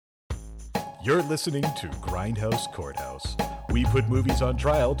You're listening to Grindhouse Courthouse. We put movies on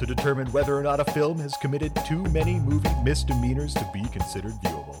trial to determine whether or not a film has committed too many movie misdemeanors to be considered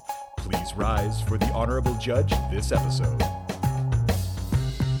viewable. Please rise for the honorable judge this episode.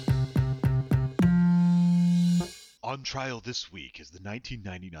 On trial this week is the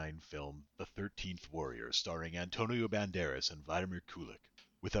 1999 film The 13th Warrior, starring Antonio Banderas and Vladimir Kulik.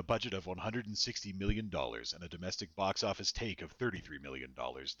 With a budget of $160 million and a domestic box office take of $33 million,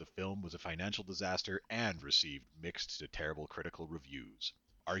 the film was a financial disaster and received mixed to terrible critical reviews.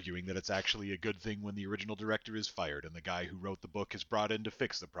 Arguing that it's actually a good thing when the original director is fired and the guy who wrote the book is brought in to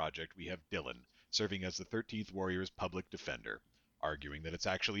fix the project, we have Dylan, serving as the 13th Warrior's public defender. Arguing that it's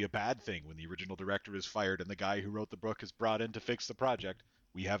actually a bad thing when the original director is fired and the guy who wrote the book is brought in to fix the project,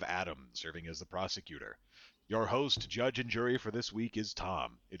 we have Adam, serving as the prosecutor. Your host, judge, and jury for this week is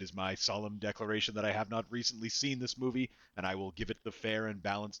Tom. It is my solemn declaration that I have not recently seen this movie, and I will give it the fair and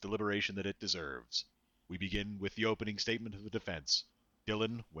balanced deliberation that it deserves. We begin with the opening statement of the defense.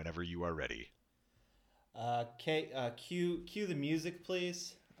 Dylan, whenever you are ready. Cue the music,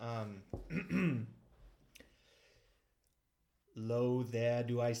 please. Lo, there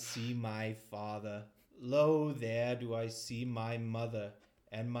do I see my father. Lo, there do I see my mother,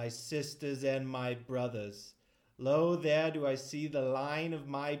 and my sisters and my brothers. Lo, there do I see the line of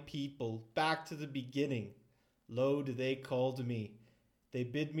my people, back to the beginning. Lo, do they call to me. They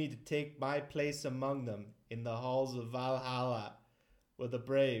bid me to take my place among them in the halls of Valhalla, where the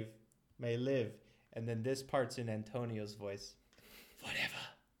brave may live. And then this part's in Antonio's voice. Forever.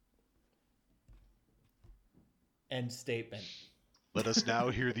 End statement. Let us now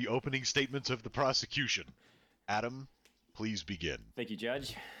hear the opening statements of the prosecution. Adam, please begin. Thank you,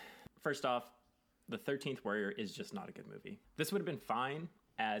 Judge. First off, The 13th Warrior is just not a good movie. This would have been fine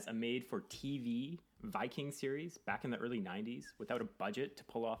as a made-for-TV Viking series back in the early 90s without a budget to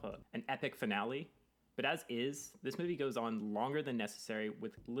pull off an epic finale. But as is, this movie goes on longer than necessary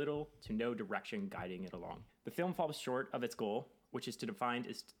with little to no direction guiding it along. The film falls short of its goal, which is to define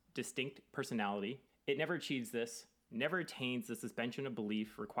its distinct personality. It never achieves this, never attains the suspension of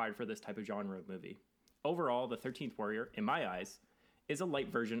belief required for this type of genre of movie. Overall, The 13th Warrior, in my eyes, is a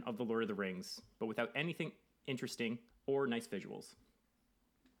light version of The Lord of the Rings, but without anything interesting or nice visuals.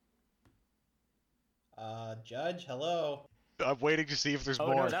 Judge, hello. I'm waiting to see if there's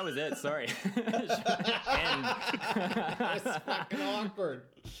more. Oh, no, that was it. Sorry. That's fucking awkward.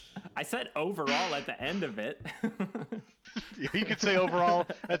 I said overall at the end of it. You could say overall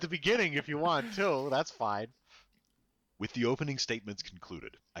at the beginning if you want, too. That's fine. With the opening statements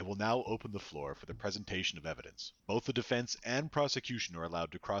concluded, I will now open the floor for the presentation of evidence. Both the defense and prosecution are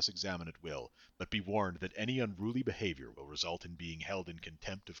allowed to cross-examine at will, but be warned that any unruly behavior will result in being held in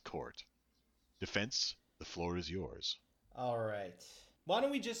contempt of court. Defense, the floor is yours. All right. Why don't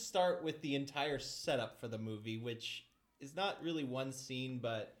we just start with the entire setup for the movie, which is not really one scene,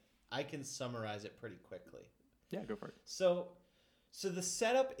 but I can summarize it pretty quickly. Yeah, go for it. So the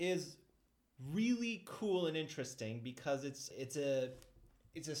setup is really cool and interesting because it's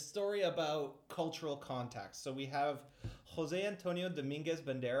a story about cultural context. So we have Jose Antonio Dominguez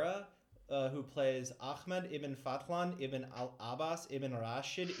Bandera, who plays Ahmed ibn Fatlan ibn al-Abbas ibn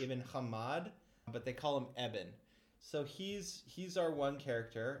Rashid ibn Hamad, but they call him Eben. So he's our one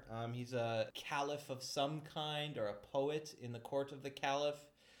character. He's a caliph of some kind or a poet in the court of the caliph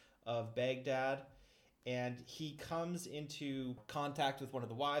of Baghdad. And he comes into contact with one of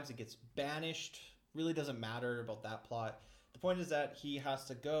the wives and gets banished. Really doesn't matter about that plot. The point is that he has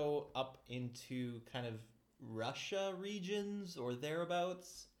to go up into kind of Russia regions or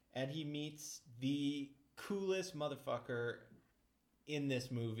thereabouts. And he meets the coolest motherfucker in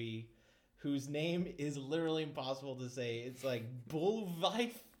this movie, whose name is literally impossible to say. It's like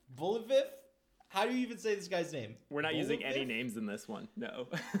Buliviv? How do you even say this guy's name? We're not using any names in this one. No.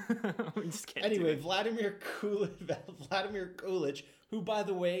 We just can't anyway, Vladimir Kulich, who, by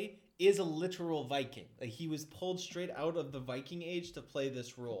the way, is a literal Viking. Like, he was pulled straight out of the Viking age to play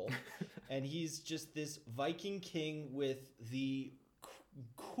this role. And he's just this Viking king with the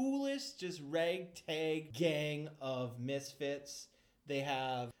coolest just ragtag gang of misfits. They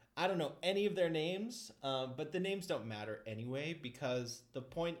have, I don't know any of their names, but the names don't matter anyway, because the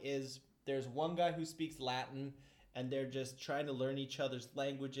point is, there's one guy who speaks Latin, and they're just trying to learn each other's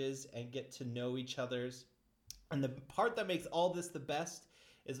languages and get to know each other's. And the part that makes all this the best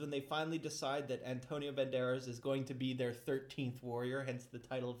is when they finally decide that Antonio Banderas is going to be their 13th warrior, hence the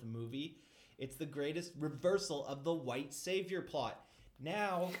title of the movie. It's the greatest reversal of the white savior plot.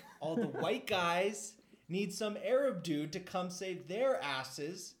 Now, all the white guys need some Arab dude to come save their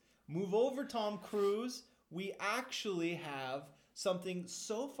asses. Move over, Tom Cruise. We actually have something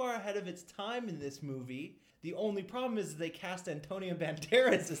so far ahead of its time in this movie. The only problem is they cast Antonio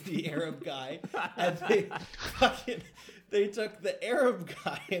Banderas as the Arab guy, and they took the Arab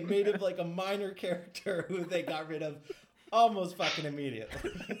guy and made him like a minor character who they got rid of almost fucking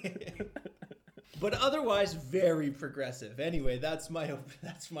immediately. But otherwise, very progressive. Anyway, that's my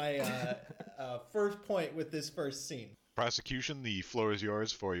first point with this first scene. Prosecution, the floor is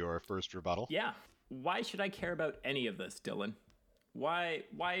yours for your first rebuttal. Yeah. Why should I care about any of this, Dylan? Why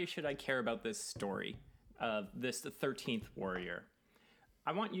should I care about this story of this 13th warrior?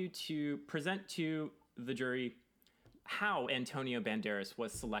 I want you to present to the jury how Antonio Banderas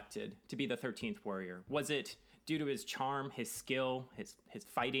was selected to be the 13th warrior. Was it due to his charm, his skill, his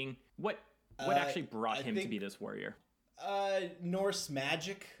fighting? What actually brought him to be this warrior? Norse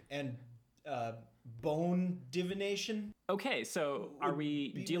magic and bone divination. Okay, so are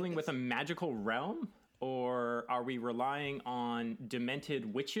we dealing with a magical realm, or are we relying on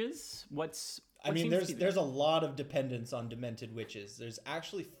demented witches? There's a lot of dependence on demented witches. There's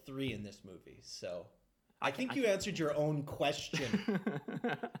actually 3 in this movie, so I think you answered your own question,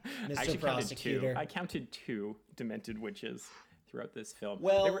 Mr. Prosecutor. I counted 2 demented witches throughout this film.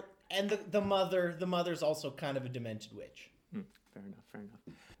 Well, and the mother's also kind of a demented witch. Fair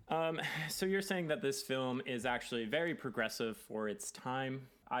enough. So you're saying that this film is actually very progressive for its time.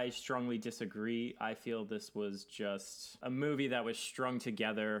 I strongly disagree. I feel this was just a movie that was strung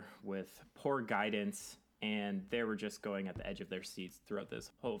together with poor guidance, and they were just going at the edge of their seats throughout this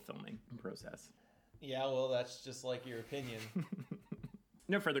whole filming process. Yeah, well, that's just like your opinion.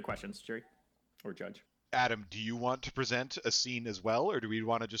 No further questions, jury or judge. Adam, do you want to present a scene as well, or do we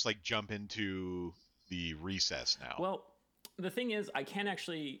want to just like jump into the recess now? Well, the thing is, I can't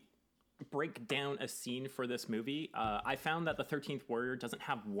actually break down a scene for this movie. I found that the 13th Warrior doesn't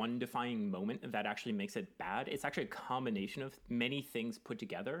have one defining moment that actually makes it bad. It's actually a combination of many things put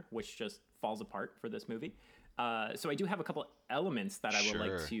together, which just falls apart for this movie. So I do have a couple elements that I would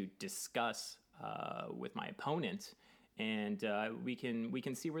like to discuss with my opponent, and we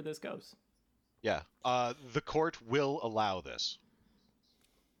can see where this goes. Yeah. The court will allow this.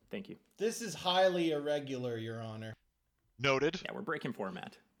 Thank you. This is highly irregular, Your Honor. Noted. Yeah, we're breaking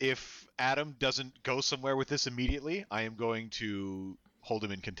format. If Adam doesn't go somewhere with this immediately, I am going to hold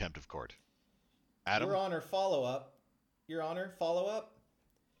him in contempt of court. Adam? Your Honor, follow up. Your Honor, follow up.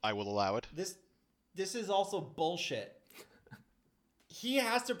 I will allow it. This is also bullshit. He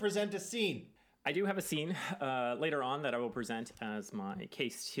has to present a scene. I do have a scene later on that I will present as my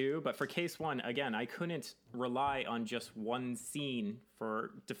case 2, but for case 1, again, I couldn't rely on just one scene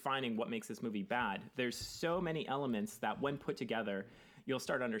for defining what makes this movie bad. There's so many elements that when put together, you'll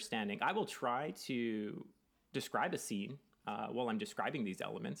start understanding. I will try to describe a scene while I'm describing these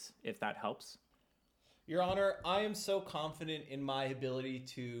elements, if that helps. Your Honor, I am so confident in my ability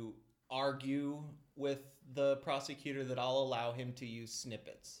to argue with the prosecutor that I'll allow him to use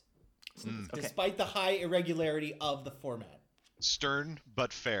snippets. Okay. Despite the high irregularity of the format. Stern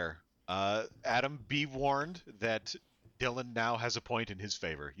but fair. Adam, be warned that Dylan now has a point in his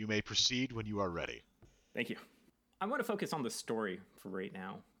favor. You may proceed when you are ready. Thank you. I want to focus on the story for right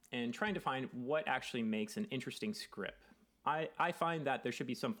now and trying to find what actually makes an interesting script. I find that there should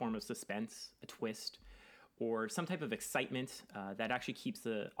be some form of suspense, a twist, or some type of excitement that actually keeps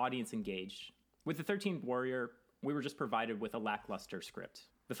the audience engaged. With The 13th Warrior, we were just provided with a lackluster script.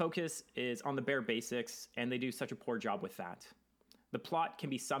 The focus is on the bare basics, and they do such a poor job with that. The plot can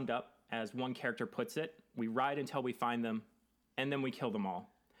be summed up as one character puts it: we ride until we find them, and then we kill them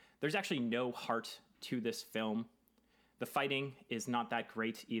all. There's actually no heart to this film. The fighting is not that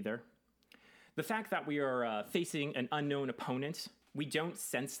great either. The fact that we are facing an unknown opponent, we don't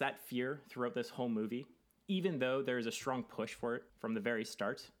sense that fear throughout this whole movie, even though there is a strong push for it from the very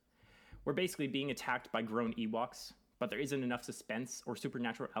start. We're basically being attacked by grown Ewoks, but there isn't enough suspense or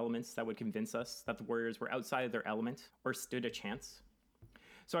supernatural elements that would convince us that the warriors were outside of their element or stood a chance.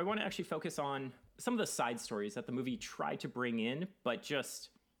 So I want to actually focus on some of the side stories that the movie tried to bring in, but just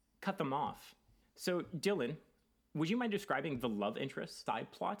cut them off. So Dylan, would you mind describing the love interest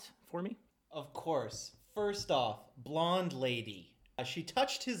side plot for me? Of course. First off, blonde lady. She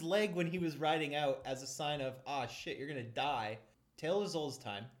touched his leg when he was riding out as a sign of, shit, you're gonna die. Tale as old as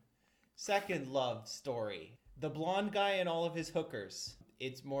time. Second love story. The blonde guy and all of his hookers.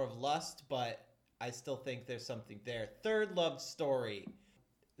 It's more of lust, but I still think there's something there. Third love story.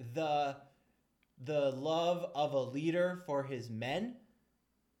 The love of a leader for his men.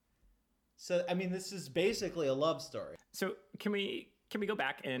 So, I mean, this is basically a love story. So can we Can we go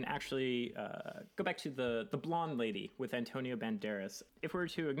back and actually go back to the blonde lady with Antonio Banderas? If we were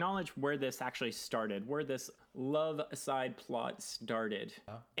to acknowledge where this actually started, where this love side plot started,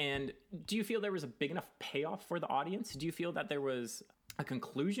 and do you feel there was a big enough payoff for the audience? Do you feel that there was a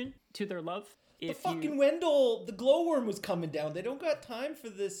conclusion to their love? The fucking Wendell, the glowworm was coming down. They don't got time for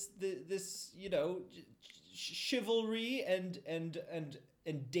this chivalry and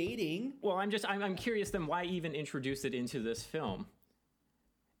dating. Well, I'm curious then, why even introduce it into this film?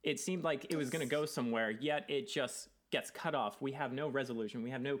 It seemed like it was going to go somewhere, yet it just gets cut off. We have no resolution.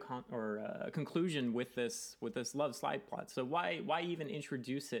 We have no conclusion with this love slide plot. So why even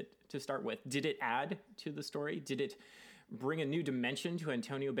introduce it to start with? Did it add to the story? Did it bring a new dimension to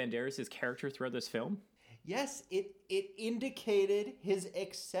Antonio Banderas' character throughout this film? Yes, it indicated his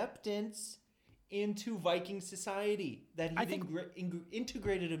acceptance into Viking society, that he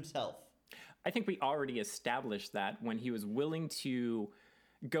integrated himself. I think we already established that when he was willing to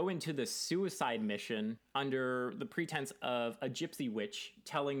go into the suicide mission under the pretense of a gypsy witch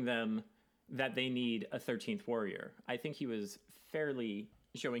telling them that they need a 13th warrior. I think he was fairly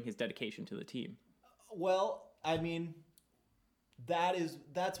showing his dedication to the team. Well, I mean,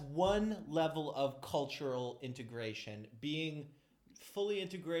 that's one level of cultural integration. Being fully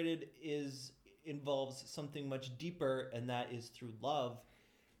integrated involves something much deeper, and that is through love.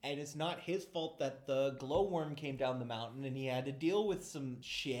 And it's not his fault that the glowworm came down the mountain and he had to deal with some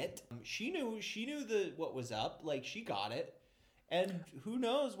shit. She knew what was up. Like, she got it. And who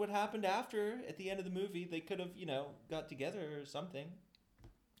knows what happened after at the end of the movie. They could have, got together or something.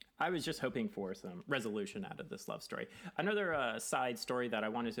 I was just hoping for some resolution out of this love story. Another side story that I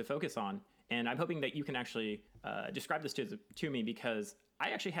wanted to focus on, and I'm hoping that you can actually describe this to me, because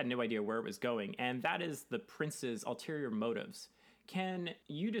I actually had no idea where it was going, and that is the prince's ulterior motives. Can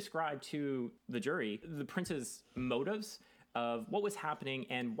you describe to the jury the prince's motives of what was happening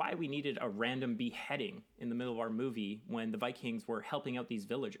and why we needed a random beheading in the middle of our movie when the Vikings were helping out these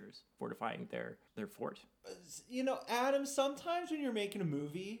villagers, fortifying their fort? Adam, sometimes when you're making a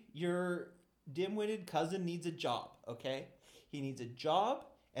movie, your dim-witted cousin needs a job, okay? He needs a job,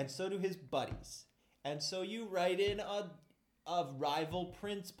 and so do his buddies. And so you write in a rival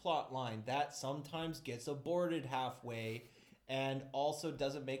prince plot line that sometimes gets aborted halfway and also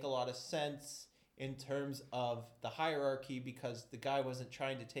doesn't make a lot of sense in terms of the hierarchy because the guy wasn't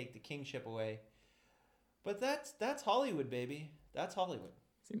trying to take the kingship away. But that's Hollywood, baby. That's Hollywood.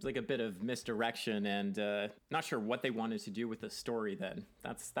 Seems like a bit of misdirection, and not sure what they wanted to do with the story then.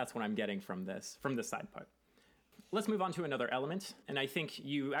 That's what I'm getting from this side part. Let's move on to another element, and I think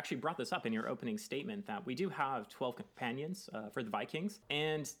you actually brought this up in your opening statement that we do have 12 companions for the Vikings,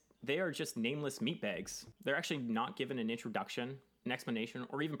 and they are just nameless meatbags. They're actually not given an introduction, an explanation,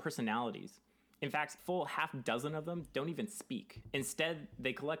 or even personalities. In fact, full half dozen of them don't even speak. Instead,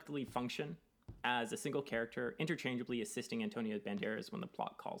 they collectively function as a single character, interchangeably assisting Antonio Banderas when the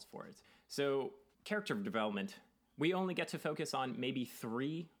plot calls for it. So, character development. We only get to focus on maybe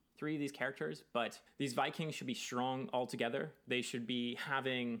three of these characters, but these Vikings should be strong altogether. They should be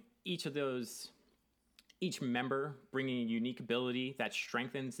having each member bringing a unique ability that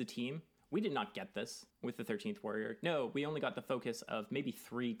strengthens the team. We did not get this with the 13th Warrior. No, we only got the focus of maybe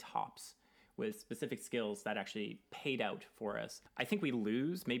 3 tops with specific skills that actually paid out for us. I think we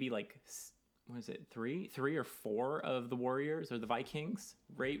lose maybe like, what is it, 3 or 4 of the warriors or the Vikings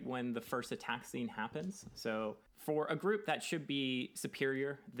right when the first attack scene happens. So for a group that should be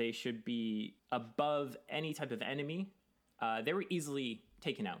superior, they should be above any type of enemy, they were easily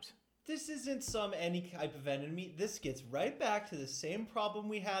taken out. This isn't any type of enemy. This gets right back to the same problem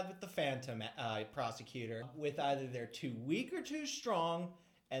we had with the Phantom prosecutor, with either they're too weak or too strong,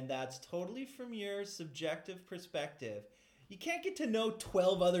 and that's totally from your subjective perspective. You can't get to know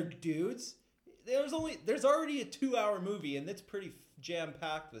 12 other dudes. There's already a 2-hour movie, and it's pretty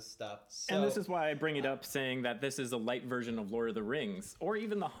jam-packed with stuff. So, and this is why I bring it up, saying that this is a light version of Lord of the Rings, or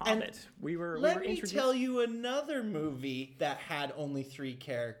even The Hobbit. Let me tell you another movie that had only 3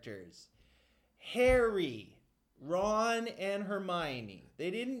 characters. Harry, Ron, and Hermione.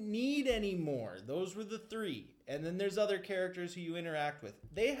 They didn't need any more. Those were the 3. And then there's other characters who you interact with.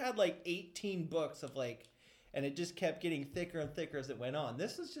 They had like 18 books of and it just kept getting thicker and thicker as it went on.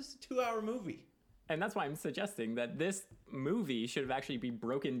 This is just a 2-hour movie. And that's why I'm suggesting that this movie should have actually been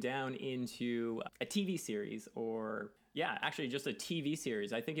broken down into a TV series, or actually just a TV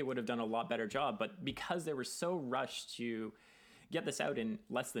series. I think it would have done a lot better job. But because they were so rushed to get this out in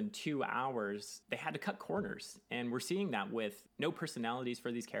less than 2 hours, they had to cut corners. And we're seeing that with no personalities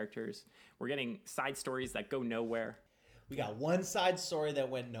for these characters. We're getting side stories that go nowhere. We got one side story that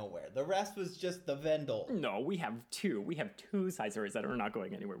went nowhere. The rest was just the Vendel. No, we have two. We have two side stories that are not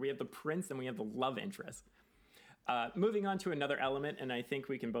going anywhere. We have the prince and we have the love interest. Moving on to another element, and I think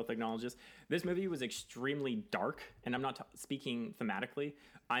we can both acknowledge this. This movie was extremely dark, and I'm not speaking thematically.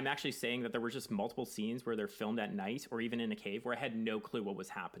 I'm actually saying that there were just multiple scenes where they're filmed at night or even in a cave where I had no clue what was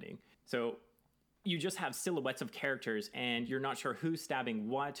happening. So you just have silhouettes of characters, and you're not sure who's stabbing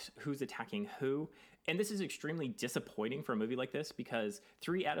what, who's attacking who. And this is extremely disappointing for a movie like this because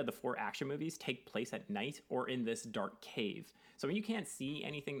 3 out of the 4 action movies take place at night or in this dark cave. So when you can't see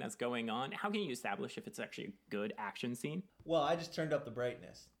anything that's going on, how can you establish if it's actually a good action scene? Well, I just turned up the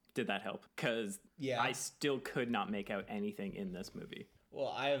brightness. Did that help? Because I still could not make out anything in this movie.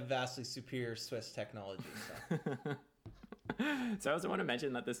 Well, I have vastly superior Swiss technology. So. So I also want to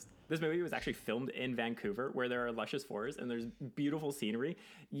mention that this movie was actually filmed in Vancouver, where there are luscious forests and there's beautiful scenery.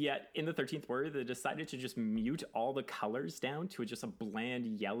 Yet in the 13th Warrior, they decided to just mute all the colors down to just a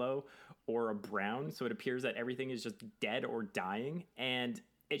bland yellow or a brown. So it appears that everything is just dead or dying. And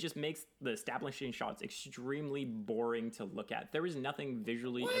it just makes the establishing shots extremely boring to look at. There is nothing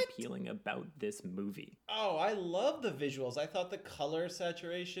visually appealing about this movie. Oh, I love the visuals. I thought the color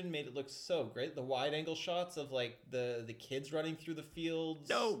saturation made it look so great. The wide angle shots of like the kids running through the fields.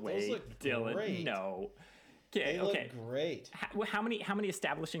 No way, those look Dylan. Great. No. Okay, they look great. How many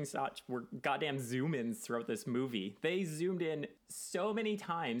establishing shots were goddamn zoom-ins throughout this movie? They zoomed in so many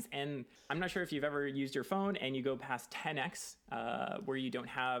times, and I'm not sure if you've ever used your phone and you go past 10x, where you don't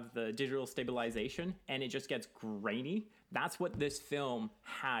have the digital stabilization, and it just gets grainy. That's what this film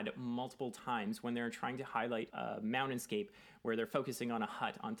had multiple times when they're trying to highlight a mountainscape where they're focusing on a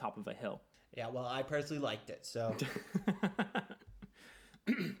hut on top of a hill. Yeah, well, I personally liked it, so...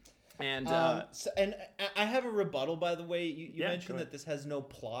 And and I have a rebuttal, by the way. You mentioned that this has no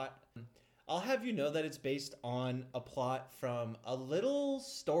plot. I'll have you know that it's based on a plot from a little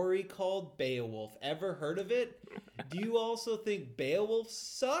story called Beowulf. Ever heard of it? Do you also think Beowulf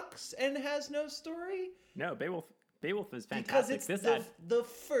sucks and has no story? No, Beowulf is fantastic. Because it's the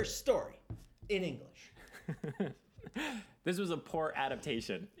first story in English. This was a poor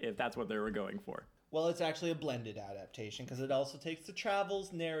adaptation, if that's what they were going for. Well, it's actually a blended adaptation because it also takes the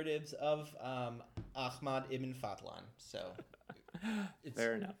travels narratives of Ahmad ibn Fadlan. So,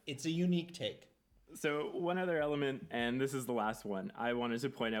 fair enough. It's a unique take. So one other element, and this is the last one, I wanted to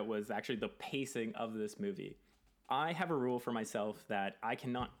point out was actually the pacing of this movie. I have a rule for myself that I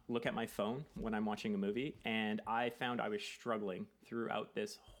cannot look at my phone when I'm watching a movie, and I found I was struggling throughout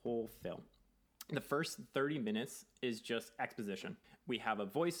this whole film. The first 30 minutes is just exposition. We have a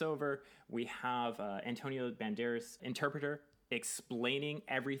voiceover. We have Antonio Banderas' interpreter explaining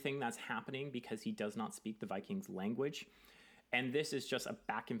everything that's happening because he does not speak the Vikings' language. And this is just a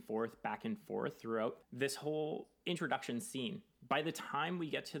back and forth throughout this whole introduction scene. By the time we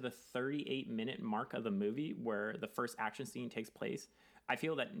get to the 38-minute mark of the movie where the first action scene takes place, I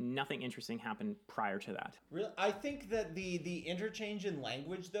feel that nothing interesting happened prior to that. Really, I think that the interchange in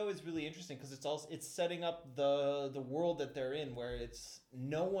language though is really interesting because it's setting up the world that they're in, where it's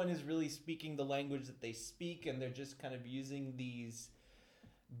no one is really speaking the language that they speak, and they're just kind of using these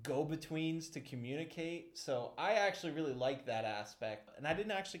go-betweens to communicate. So I actually really like that aspect, and I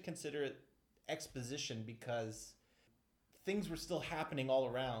didn't actually consider it exposition because things were still happening all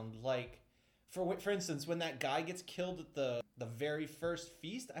around. Like for instance, when that guy gets killed at the very first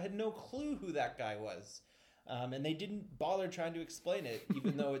feast, I had no clue who that guy was. And they didn't bother trying to explain it,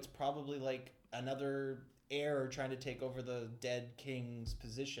 even though it's probably like another heir trying to take over the dead king's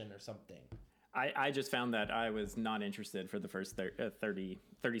position or something. I just found that I was not interested for the first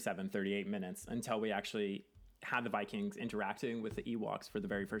 38 minutes until we actually had the Vikings interacting with the Ewoks for the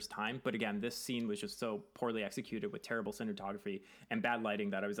very first time. But again, this scene was just so poorly executed with terrible cinematography and bad lighting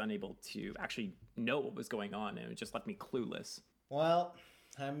that I was unable to actually know what was going on, and it just left me clueless. Well,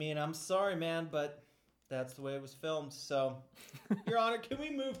 I mean, I'm sorry, man, but that's the way it was filmed. So, Your Honor, can we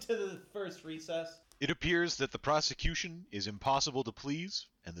move to the first recess? It appears that the prosecution is impossible to please,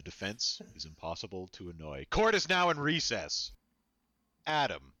 and the defense is impossible to annoy. Court is now in recess.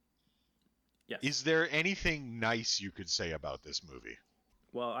 Adam. Yes. Is there anything nice you could say about this movie?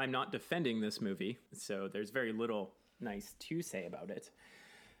 Well, I'm not defending this movie, so there's very little nice to say about it.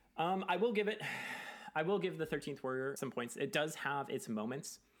 I will give the 13th Warrior some points. It does have its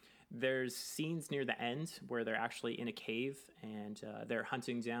moments. There's scenes near the end where they're actually in a cave and they're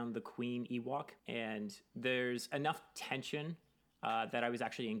hunting down the Queen Ewok, and there's enough tension that I was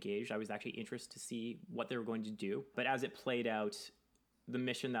actually engaged. I was actually interested to see what they were going to do. But as it played out, the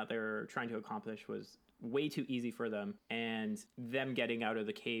mission that they're trying to accomplish was way too easy for them, and them getting out of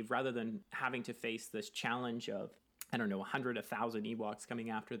the cave rather than having to face this challenge of I don't know, 100, 1,000 Ewoks coming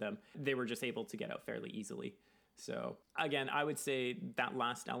after them, they were just able to get out fairly easily. So again, I would say that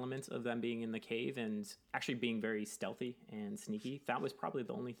last element of them being in the cave and actually being very stealthy and sneaky, that was probably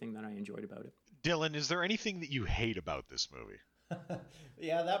the only thing that I enjoyed about it. Dylan, is there anything that you hate about this movie?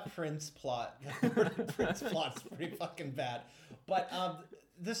 Yeah, that Prince plot. The Prince plot's pretty fucking bad. But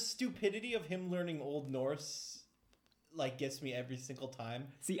the stupidity of him learning Old Norse like gets me every single time.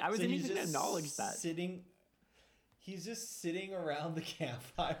 See, I wasn't even gonna acknowledge that. He's just sitting around the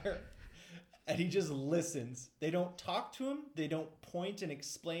campfire and he just listens. They don't talk to him. They don't point and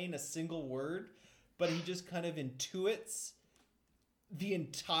explain a single word, but he just kind of intuits the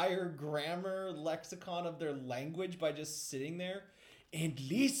entire grammar lexicon of their language by just sitting there and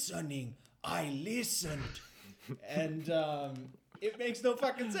listening. I listened. And it makes no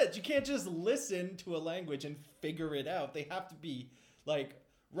fucking sense. You can't just listen to a language and figure it out. They have to be like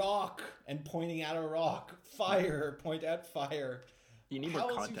rock and pointing at a rock, fire, point at fire. You need more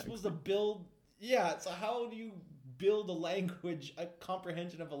context. How else are you supposed to build? Yeah, so how do you build a language, a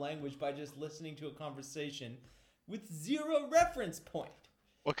comprehension of a language by just listening to a conversation with zero reference point?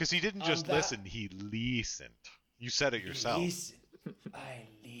 Well, because he didn't just listen, he listened. You said it yourself. I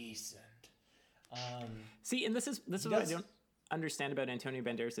listened. See, and this is what I don't understand about Antonio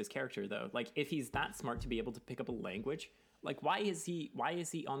Banderas' character, though. Like, if he's that smart to be able to pick up a language, like, why is he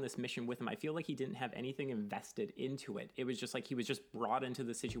on this mission with him? I feel like he didn't have anything invested into it. It was just like he was just brought into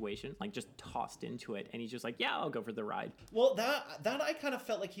the situation, like just tossed into it, and he's just like, yeah, I'll go for the ride. Well, that I kind of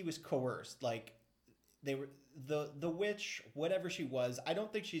felt like he was coerced. Like, they were the witch, whatever she was. I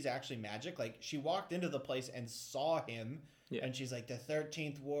don't think she's actually magic. Like, she walked into the place and saw him, and she's like, the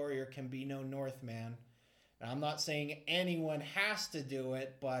 13th warrior can be no Northman. And I'm not saying anyone has to do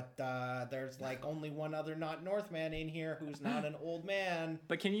it, but there's like only one other not Northman in here who's not an old man.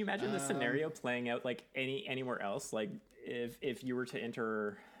 But can you imagine the scenario playing out like anywhere else? Like if you were to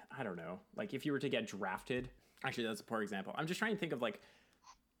enter, I don't know, like if you were to get drafted. Actually, that's a poor example. I'm just trying to think of like,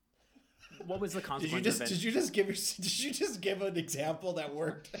 what was the consequence of it? Did you just give an example that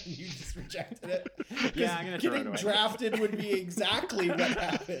worked and you just rejected it? Yeah, I'm gonna throw it away. Getting drafted would be exactly what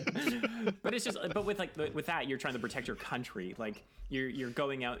happened. But it's just, but with that, you're trying to protect your country. Like you're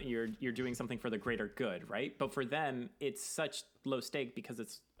going out, and you're doing something for the greater good, right? But for them, it's such low stake because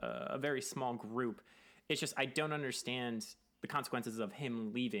it's a very small group. It's just I don't understand the consequences of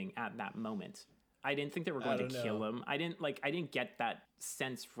him leaving at that moment. I didn't think they were going to kill him. I didn't get that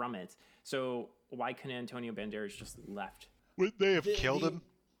sense from it. So why couldn't Antonio Banderas just left? Would they have killed him?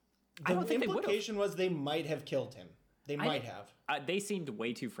 The implication was they might have killed him. They might have. They seemed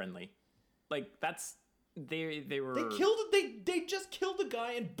way too friendly. Like that's they were. They just killed a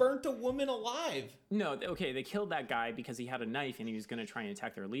guy and burnt a woman alive. No, okay, they killed that guy because he had a knife and he was going to try and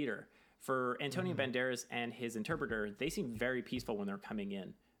attack their leader. For Antonio Banderas and his interpreter, they seemed very peaceful when they're coming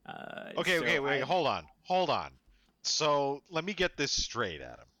in. Wait, hold on. So let me get this straight,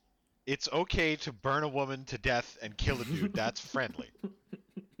 Adam. It's okay to burn a woman to death and kill a dude. That's friendly.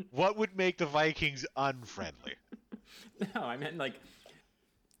 What would make the Vikings unfriendly? No, I meant like...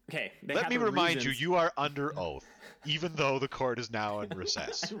 Okay, let me remind you, you are under oath, even though the court is now in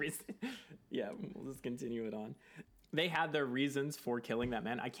recess. Yeah, we'll just continue it on. They had their reasons for killing that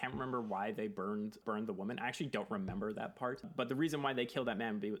man. I can't remember why they burned the woman. I actually don't remember that part. But the reason why they killed that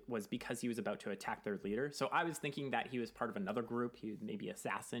man was because he was about to attack their leader. So I was thinking that he was part of another group. He was maybe an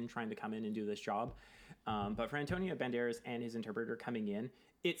assassin trying to come in and do this job. But for Antonio Banderas and his interpreter coming in,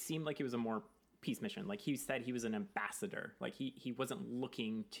 it seemed like it was a more peace mission. Like he said he was an ambassador. Like he wasn't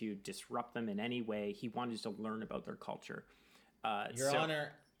looking to disrupt them in any way. He wanted to learn about their culture.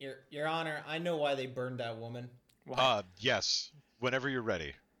 Your Honor, I know why they burned that woman. Yes. Whenever you're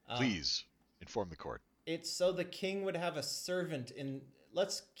ready, please inform the court. It's so the king would have a servant in...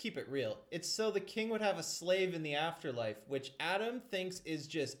 Let's keep it real. It's so the king would have a slave in the afterlife, which Adam thinks is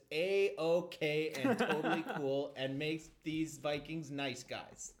just A-okay and totally cool and makes these Vikings nice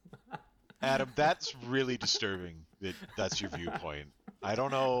guys. Adam, that's really disturbing that that's your viewpoint. I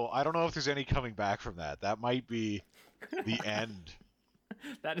don't know if there's any coming back from that. That might be the end.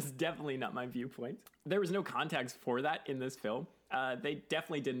 That is definitely not my viewpoint. There was no context for that in this film. They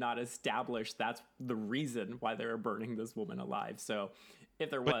definitely did not establish that's the reason why they were burning this woman alive. So if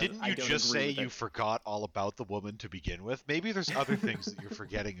there was, but didn't you just say you forgot all about the woman to begin with? Maybe there's other things that you're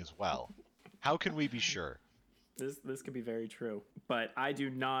forgetting as well. How can we be sure? This could be very true. But I do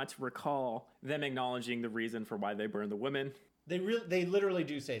not recall them acknowledging the reason for why they burned the woman. They literally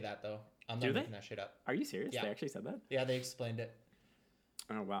do say that, though. I'm not making that shit up. Are you serious? Yeah. They actually said that? Yeah, they explained it.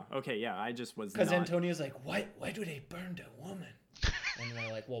 Oh, wow. Okay, yeah, I just was because Antonio's like, why do they burn a woman? And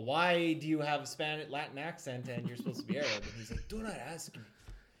they're like, well, why do you have a Spanish Latin accent and you're supposed to be Arab? And he's like, do not ask me.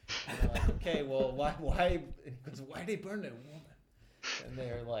 And they're like, okay, well, why? And he goes, why they burn that woman? And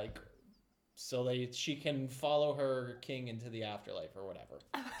they're like, so she can follow her king into the afterlife or whatever.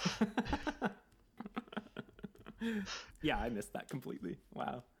 Yeah, I missed that completely.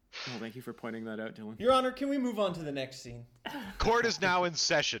 Wow. Well, thank you for pointing that out, Dylan. Your Honor, can we move on to the next scene? Court is now in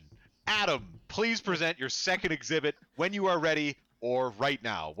session. Adam, please present your second exhibit when you are ready, or right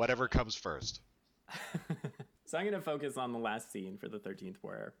now, whatever comes first. So I'm going to focus on the last scene for the 13th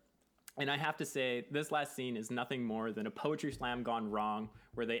Warrior. And I have to say, this last scene is nothing more than a poetry slam gone wrong,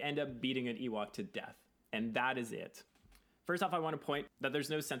 where they end up beating an Ewok to death. And that is it. First off, I want to point that there's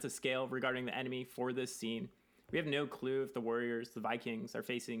no sense of scale regarding the enemy for this scene. We have no clue if the Warriors, the Vikings, are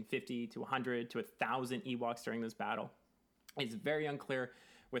facing 50 to 100 to 1,000 Ewoks during this battle. It's very unclear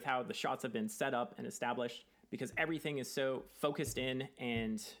with how the shots have been set up and established, because everything is so focused in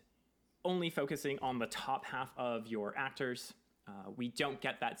and only focusing on the top half of your actors. We don't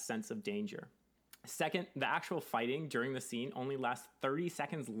get that sense of danger. Second, the actual fighting during the scene only lasts 30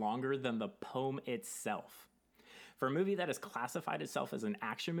 seconds longer than the poem itself. For a movie that has classified itself as an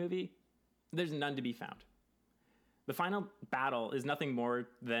action movie, there's none to be found. The final battle is nothing more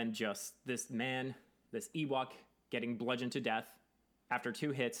than just this man, this Ewok, getting bludgeoned to death after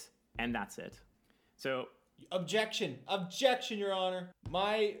 2 hits, and that's it. So, Objection, Your Honor.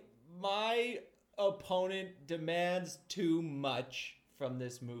 My opponent demands too much from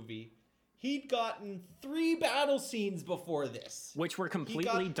this movie. He'd gotten 3 battle scenes before this, which were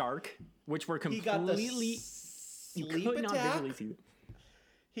completely dark, which were completely, he got the you sleep could not attack. visually see them.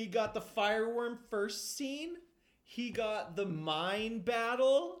 He got the fireworm first scene. He got the mine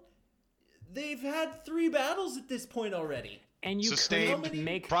battle. They've had 3 battles at this point already. And you Sustained. couldn't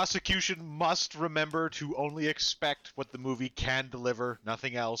make... Prosecution must remember to only expect what the movie can deliver,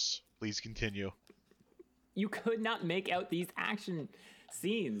 nothing else. Please continue. You could not make out these action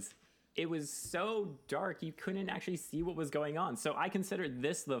scenes. It was so dark, you couldn't actually see what was going on. So I consider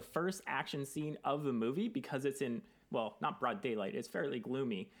this the first action scene of the movie because it's in, well, not broad daylight. It's fairly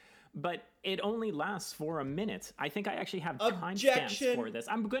gloomy. But it only lasts for a minute. I think I actually have timestamps for this.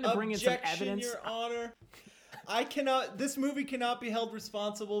 I'm going to bring in some evidence. Your Honor. This movie cannot be held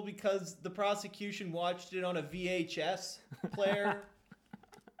responsible because the prosecution watched it on a VHS player.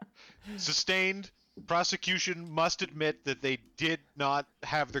 Sustained. Prosecution must admit that they did not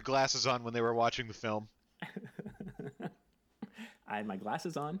have their glasses on when they were watching the film. I had my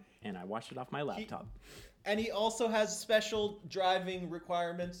glasses on, and I watched it off my laptop. And he also has special driving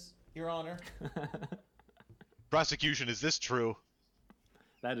requirements, Your Honor. Prosecution, is this true?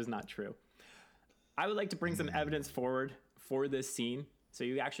 That is not true. I would like to bring some evidence forward for this scene so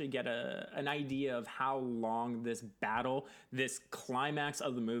you actually get an idea of how long this battle, this climax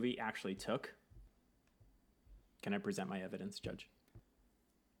of the movie actually took. Can I present my evidence, Judge?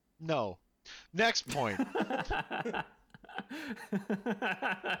 No. Next point.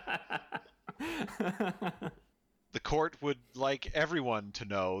 The court would like everyone to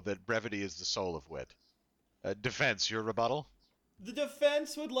know that brevity is the soul of wit. Defense, your rebuttal? The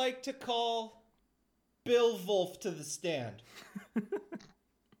defense would like to call Bill Wolf to the stand.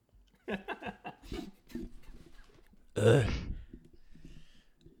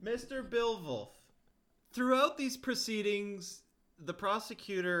 Mr. Bill Wolf, throughout these proceedings, the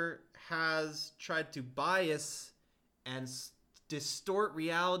prosecutor has tried to bias and distort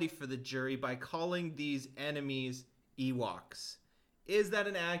reality for the jury by calling these enemies Ewoks. Is that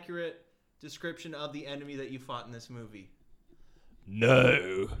an accurate description of the enemy that you fought in this movie?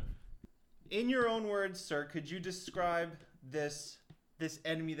 No. In your own words, sir, could you describe this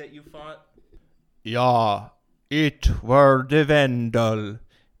enemy that you fought? Ja, it were the Vendel.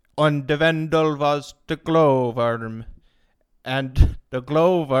 And the Vendel was the glowworm. And the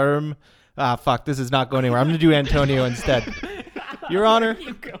glowworm... Ah, fuck, this is not going anywhere. I'm going to do Antonio instead. Your Honor.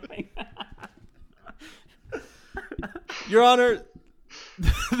 Keep going. Your Honor...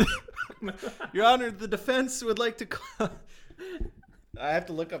 Your Honor, the defense would like to call... I have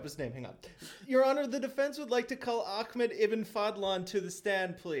to look up his name. Hang on. Your Honor, the defense would like to call Ahmed Ibn Fadlan to the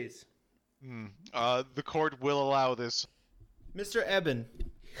stand, please. The court will allow this. Mr. Eben.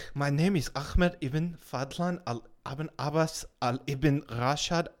 My name is Ahmed Ibn Fadlan al-Ibn Abbas al-Ibn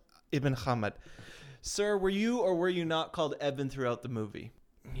Rashad Ibn Hamad. Sir, were you or were you not called Eben throughout the movie?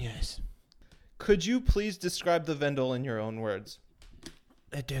 Yes. Could you please describe the Vendel in your own words?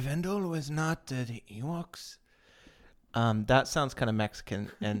 The Vendel was not the Ewoks. That sounds kind of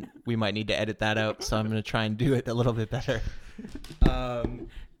Mexican, and we might need to edit that out, so I'm going to try and do it a little bit better.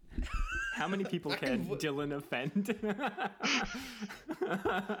 How many people can Dylan offend?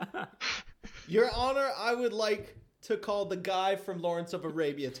 Your Honor, I would like to call the guy from Lawrence of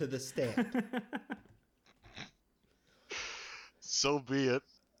Arabia to the stand. So be it.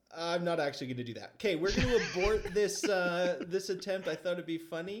 I'm not actually going to do that. Okay, we're going to abort this this attempt. I thought it'd be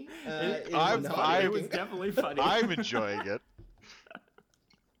funny. It was definitely funny. I'm enjoying it.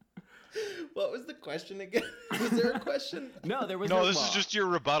 What was the question again? Was there a question? No, there was No, no this law. is just your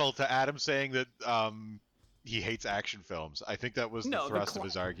rebuttal to Adam saying that he hates action films. I think that was the No, the thrust of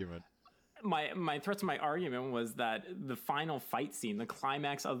his argument. My thrust to my argument was that the final fight scene, the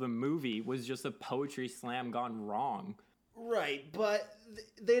climax of the movie, was just a poetry slam gone wrong. Right, but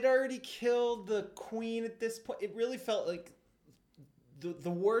they'd already killed the queen at this point. It really felt like the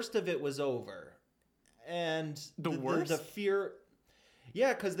worst of it was over. And The worst? The fear...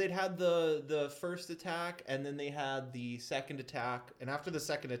 Yeah, because they'd had the first attack, and then they had the second attack, and after the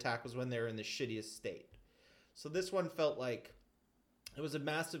second attack was when they were in the shittiest state. So this one felt like it was a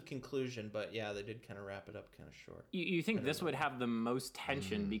massive conclusion, but yeah, they did kind of wrap it up kind of short. You think this would have the most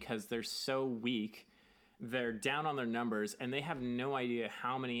tension because they're so weak, they're down on their numbers, and they have no idea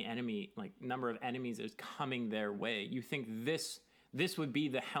how many number of enemies is coming their way. You think this would be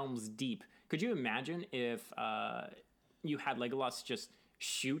the Helm's Deep. Could you imagine if you had Legolas just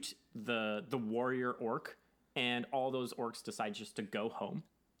shoot the warrior orc and all those orcs decide just to go home?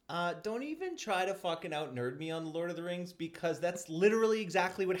 Don't even try to fucking out-nerd me on Lord of the Rings, because that's literally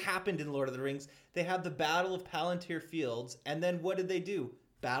exactly what happened in Lord of the Rings. They had the Battle of Palantir Fields, and then what did they do?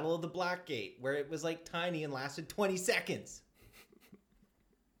 Battle of the Blackgate, where it was like tiny and lasted 20 seconds.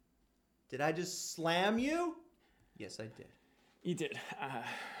 Did I just slam you? Yes, I did. You did.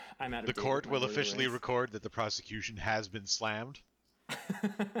 I'm out of The date court with my will Lord of the officially Rings. record that the prosecution has been slammed.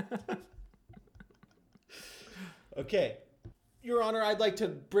 Okay. Your Honor, I'd like to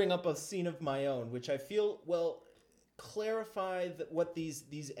bring up a scene of my own, which I feel will clarify what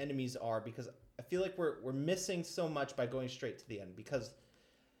these enemies are, because I feel like we're missing so much by going straight to the end, because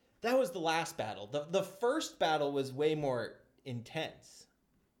that was the last battle. The first battle was way more intense.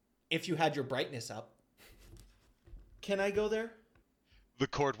 If you had your brightness up. Can I go there? The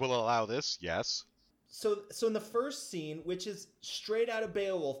court will allow this, yes. So in the first scene, which is straight out of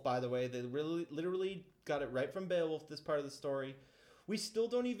Beowulf, by the way, they really literally got it right from Beowulf, this part of the story. We still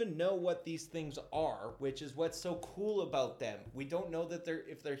don't even know what these things are, which is what's so cool about them. We don't know that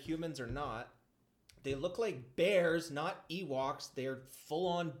if they're humans or not. They look like bears, not Ewoks. They're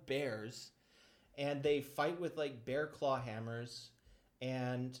full-on bears. And they fight with like bear claw hammers.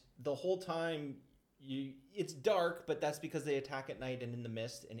 And the whole time it's dark, but that's because they attack at night and in the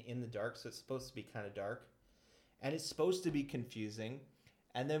mist and in the dark, so it's supposed to be kind of dark. And it's supposed to be confusing.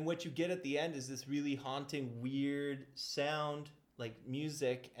 And then what you get at the end is this really haunting, weird sound, like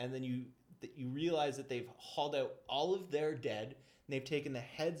music, and then you realize that they've hauled out all of their dead, and they've taken the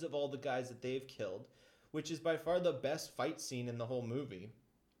heads of all the guys that they've killed, which is by far the best fight scene in the whole movie.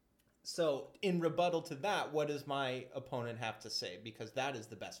 So, in rebuttal to that, what does my opponent have to say? Because that is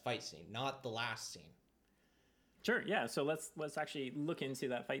the best fight scene, not the last scene. Sure, yeah. So let's actually look into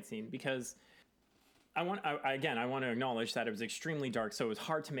that fight scene, because I want to acknowledge that it was extremely dark, so it was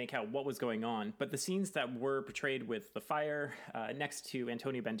hard to make out what was going on. But the scenes that were portrayed with the fire next to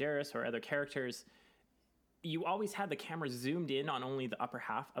Antonio Banderas or other characters, you always had the camera zoomed in on only the upper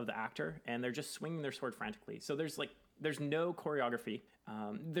half of the actor, and they're just swinging their sword frantically. So there's no choreography.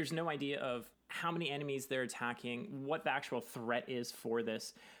 There's no idea of how many enemies they're attacking, what the actual threat is for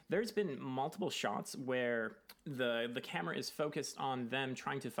this. There's been multiple shots where the camera is focused on them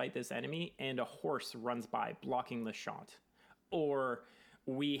trying to fight this enemy, and a horse runs by blocking the shot. Or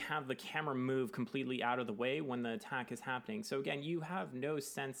we have the camera move completely out of the way when the attack is happening. So again, you have no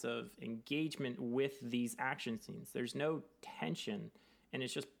sense of engagement with these action scenes. There's no tension, and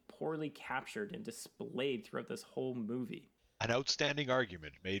it's just poorly captured and displayed throughout this whole movie. An outstanding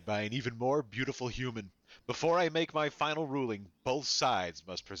argument made by an even more beautiful human. Before I make my final ruling, both sides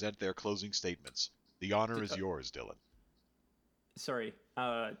must present their closing statements. The honor is yours, Dylan. Sorry,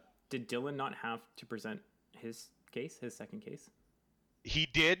 did Dylan not have to present his second case? He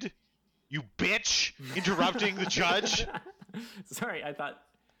did? You bitch! Interrupting the judge? Sorry, I thought...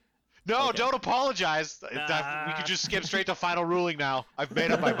 No, Okay. Don't apologize. We could just skip straight to final ruling now. I've made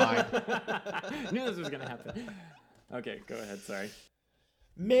up my mind. Knew this was going to happen. Okay, go ahead, sorry.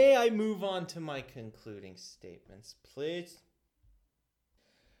 May I move on to my concluding statements, please?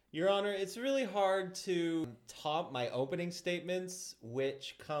 Your Honor, it's really hard to top my opening statements,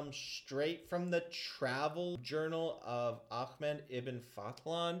 which come straight from the travel journal of Ahmed ibn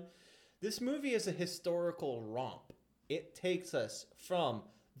Fadlan. This movie is a historical romp. It takes us from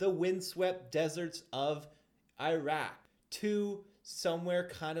the windswept deserts of Iraq to somewhere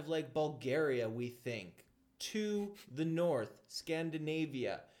kind of like Bulgaria, we think, to the north,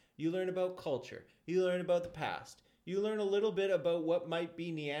 Scandinavia. You learn about culture. You learn about the past. You learn a little bit about what might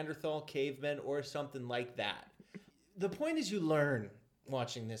be Neanderthal cavemen or something like that. The point is you learn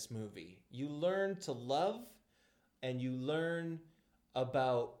watching this movie. You learn to love and you learn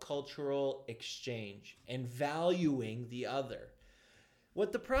about cultural exchange and valuing the other.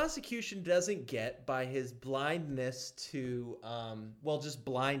 What the prosecution doesn't get by his blindness to, just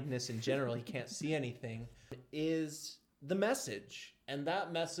blindness in general, he can't see anything, is the message. And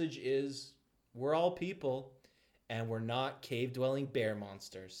that message is, we're all people, and we're not cave-dwelling bear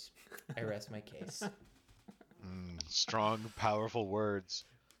monsters. I rest my case. Strong, powerful words.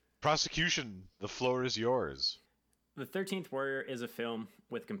 Prosecution, the floor is yours. The 13th Warrior is a film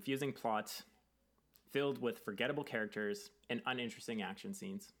with confusing plots, filled with forgettable characters and uninteresting action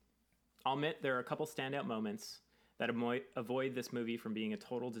scenes. I'll admit there are a couple standout moments that avoid this movie from being a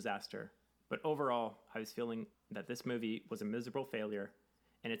total disaster, but overall, I was feeling that this movie was a miserable failure,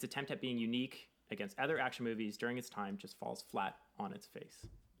 and its attempt at being unique against other action movies during its time just falls flat on its face.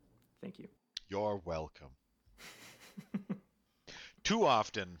 Thank you. You're welcome. Too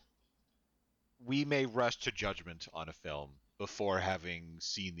often, we may rush to judgment on a film before having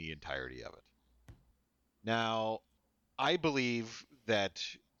seen the entirety of it. Now, I believe that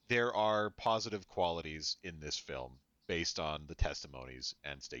there are positive qualities in this film based on the testimonies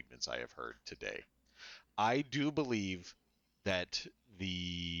and statements I have heard today. I do believe that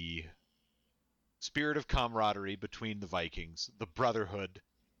the spirit of camaraderie between the Vikings, the brotherhood,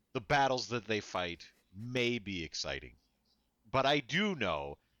 the battles that they fight may be exciting. But I do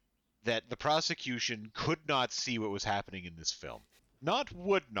know that the prosecution could not see what was happening in this film. Not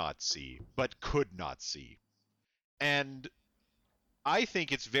would not see, but could not see. And I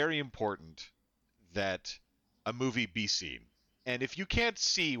think it's very important that a movie be seen. And if you can't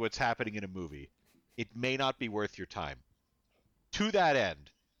see what's happening in a movie, it may not be worth your time. To that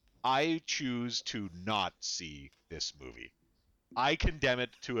end, I choose to not see this movie. I condemn it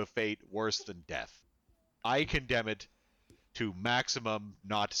to a fate worse than death. I condemn it to maximum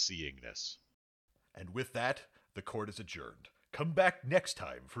not seeing this. And with that, the court is adjourned. Come back next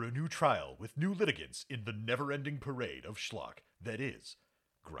time for a new trial with new litigants in the never-ending parade of schlock that is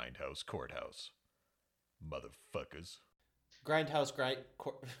Grindhouse Courthouse. Motherfuckers. Grindhouse Grind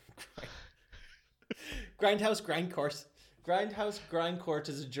Court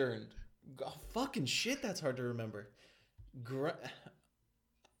is adjourned. Oh, fucking shit, that's hard to remember.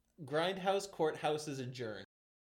 Grindhouse Courthouse is adjourned.